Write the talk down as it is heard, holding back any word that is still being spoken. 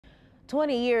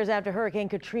20 years after Hurricane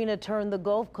Katrina turned the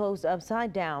Gulf Coast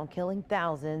upside down, killing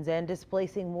thousands and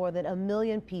displacing more than 1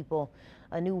 million people.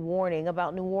 A new warning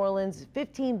about New Orleans'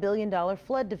 $15 billion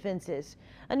flood defenses.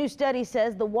 A new study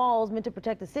says the walls meant to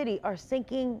protect the city are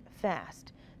sinking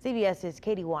fast. CBS's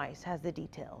Katie Weiss has the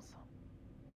details.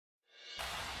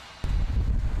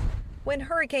 When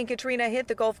Hurricane Katrina hit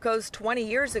the Gulf Coast 20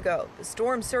 years ago, the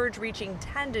storm surge reaching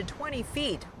 10 to 20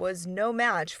 feet was no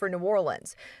match for New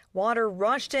Orleans. Water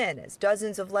rushed in as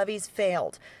dozens of levees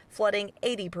failed, flooding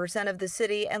 80% of the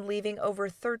city and leaving over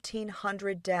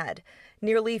 1,300 dead.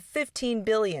 Nearly $15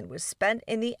 billion was spent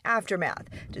in the aftermath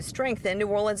to strengthen New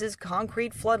Orleans'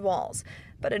 concrete flood walls.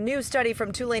 But a new study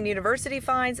from Tulane University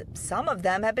finds some of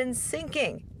them have been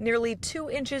sinking nearly 2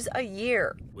 inches a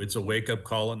year. It's a wake-up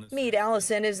call. Meade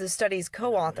Allison is the study's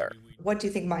co-author. What do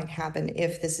you think might happen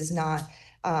if this is not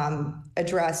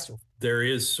addressed? There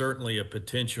is certainly a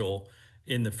potential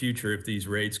in the future, if these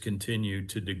rates continue,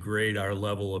 to degrade our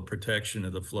level of protection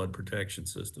of the flood protection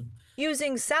system.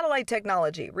 Using satellite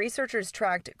technology, researchers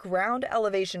tracked ground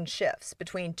elevation shifts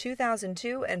between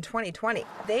 2002 and 2020.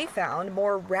 They found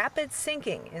more rapid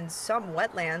sinking in some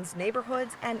wetlands,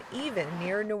 neighborhoods, and even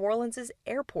near New Orleans'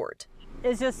 airport.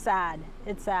 It's just sad.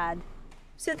 It's sad.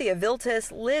 Cynthia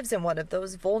Viltis lives in one of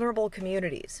those vulnerable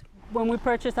communities. When we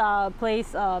purchased our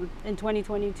place in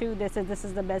 2022, they said this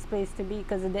is the best place to be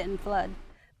because it didn't flood.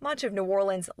 Much of New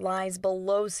Orleans lies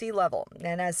below sea level,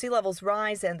 and as sea levels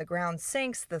rise and the ground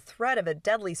sinks, the threat of a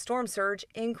deadly storm surge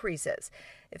increases.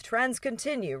 If trends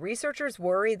continue, researchers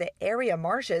worry the area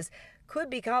marshes could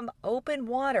become open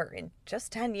water in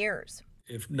just 10 years.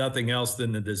 If nothing else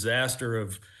than the disaster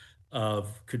of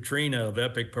Katrina of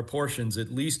epic proportions,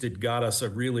 at least it got us a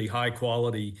really high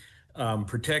quality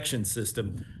protection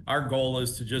system. Our goal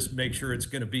is to just make sure it's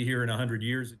going to be here in 100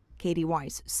 years. Katie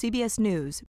Weiss, CBS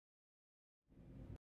News,